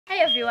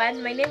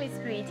everyone, my name is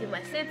Priti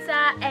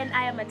Masitsa and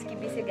I am at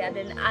Kibisi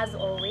Garden as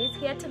always,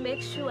 here to make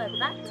sure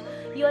that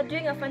you are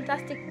doing a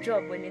fantastic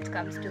job when it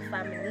comes to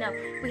farming. Now,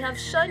 we have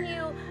shown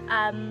you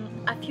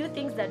a few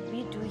things that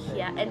we do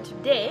here, and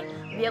today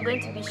we are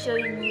going to be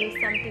showing you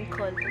something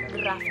called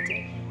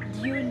grafting.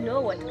 Do you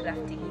know what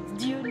grafting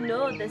is? Do you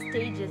know the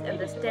stages and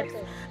the steps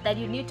that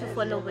you need to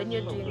follow when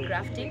you're doing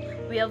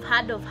grafting? We have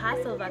heard of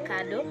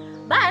avocado,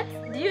 but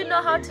do you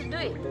know how to do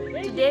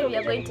it? Today we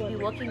are going to be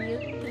walking you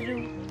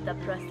through the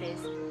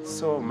process.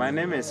 So my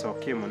name is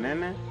Okim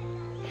Munene.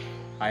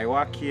 I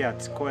work here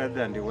at Coed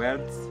and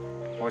Wells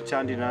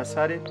Orchard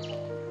Nursery.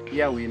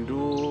 Here we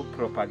do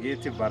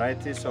propagate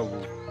varieties of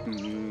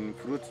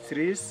fruit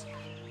trees,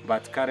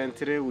 but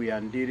currently we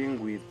are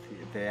dealing with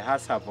the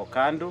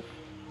avocado.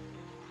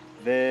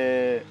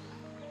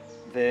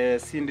 The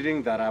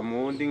seedling that I'm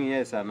holding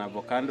here is an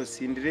avocado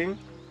seedling.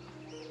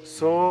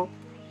 So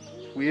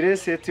we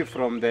raise it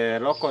from the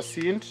local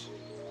seed.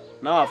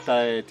 Now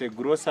after it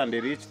grows and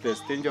reaches the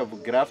stage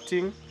of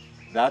grafting,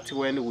 that's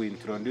when we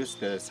introduce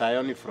the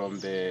scion from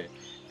the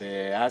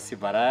Asi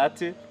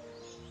variety.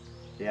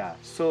 Yeah,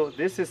 so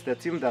this is the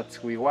team that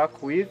we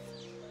work with.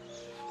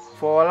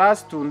 For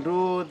us to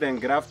do the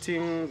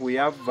grafting, we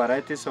have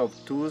varieties of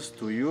tools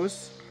to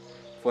use.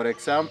 For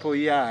example,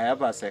 here I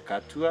have a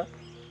secateur.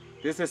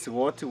 This is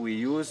what we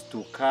use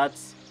to cut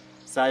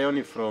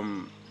scion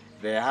from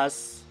the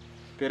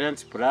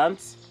parent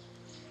plants,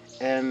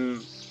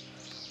 and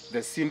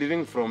the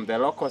seedling from the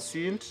local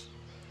seed.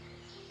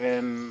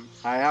 And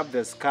I have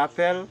the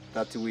scalpel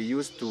that we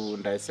use to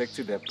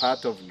dissect the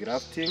part of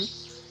grafting.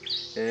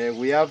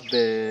 We have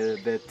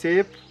the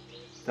tape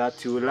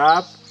that you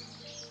wrap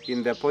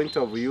in the point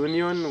of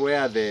union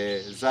where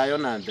the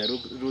scion and the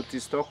root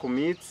stock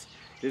meet.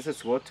 This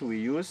is what we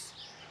use.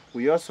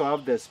 We also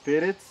have the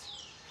spirit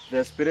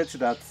that's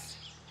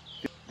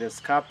the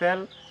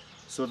scalpel,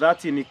 so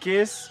that in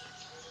case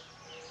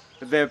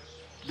the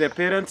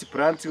parent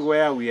plant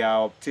where we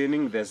are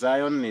obtaining the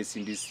scion is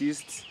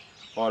deceased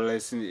or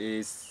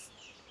is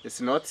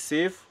not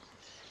safe,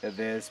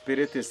 the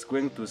spirit is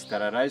going to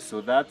sterilize so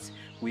that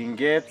we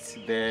get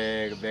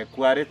the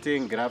quality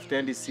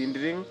grafted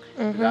seedling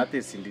that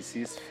is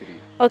disease free.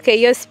 Okay,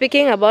 you're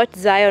speaking about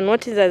scion.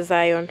 What is a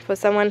scion for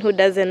someone who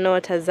doesn't know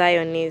what a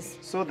scion is?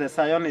 So the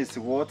scion is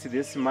what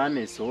this man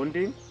is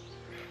holding.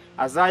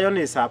 A scion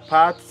is a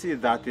part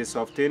that is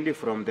obtained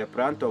from the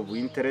plant of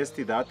interest,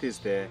 that is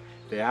the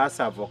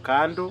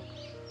avocado.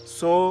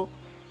 So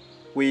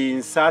we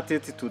insert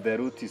it to the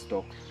root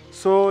stock.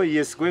 So he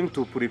is going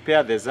to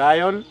prepare the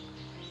scion.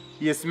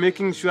 He is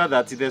making sure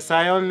that the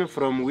scion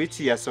from which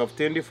he has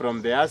obtained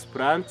from the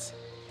plant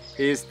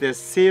is the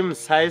same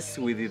size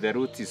with the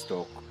root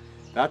stock.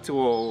 That's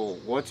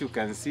what you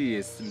can see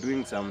is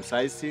doing some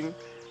sizing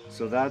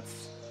so that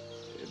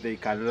they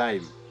can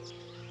lime.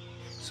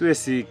 So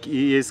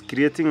he is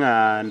creating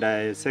a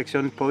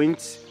dissection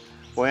point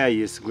where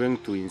he is going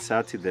to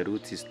insert the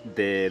root,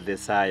 the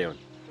scion.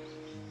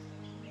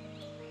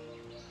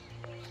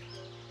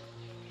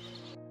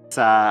 It's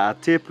a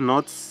tape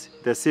not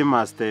the same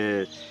as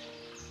the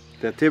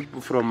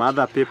tape from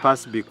other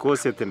papers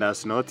because it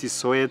does not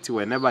sweat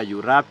whenever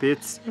you wrap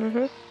it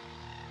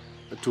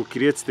to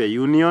create the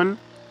union.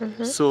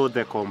 So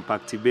the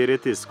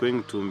compactability is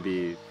going to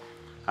be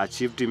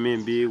achieved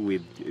maybe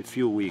with a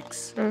few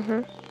weeks.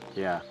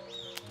 Yeah.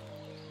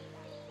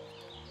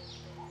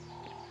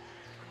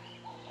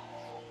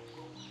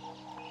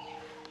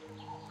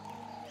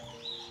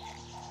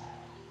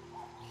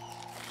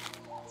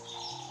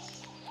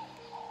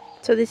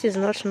 So this is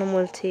not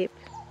normal tape.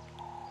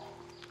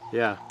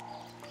 Yeah.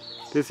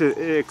 This is,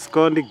 it's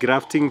called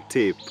grafting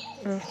tape.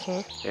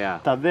 Okay. Yeah.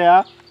 So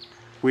there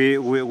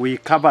we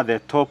cover the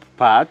top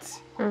part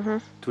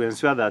to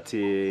ensure that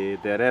the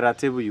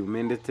relative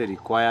humidity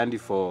required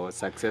for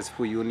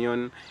successful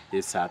union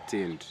is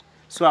attained.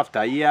 So after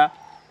a year,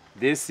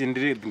 this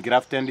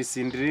grafted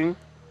seedling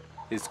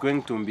is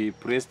going to be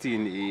placed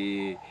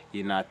in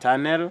a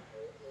tunnel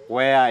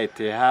where it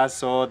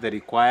has all the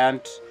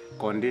required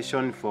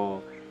condition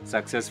for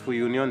successful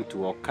union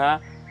to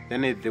occur.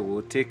 Then it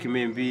will take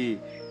maybe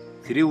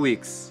 3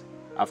 weeks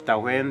after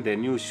when the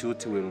new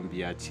shoot will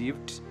be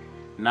achieved.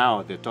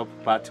 Now the top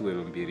part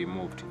will be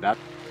removed.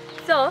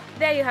 So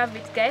there you have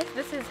it, guys.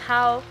 This is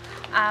how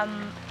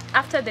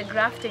after the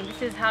grafting,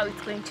 this is how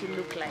it's going to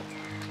look like.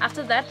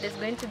 After that, there's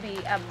going to be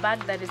a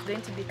bag that is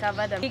going to be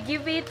covered. We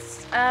give it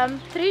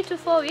 3 to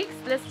 4 weeks,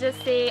 let's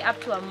just say up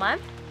to a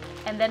month,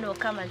 and then we'll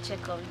come and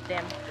check on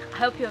them. I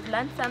hope you have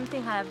learned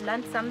something. I have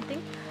learned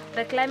something.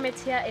 The climate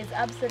here is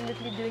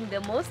absolutely doing the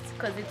most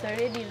because it's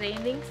already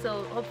raining,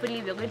 so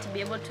hopefully we're going to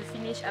be able to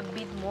finish a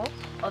bit more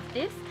of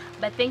this.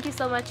 But thank you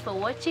so much for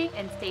watching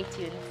and stay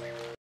tuned.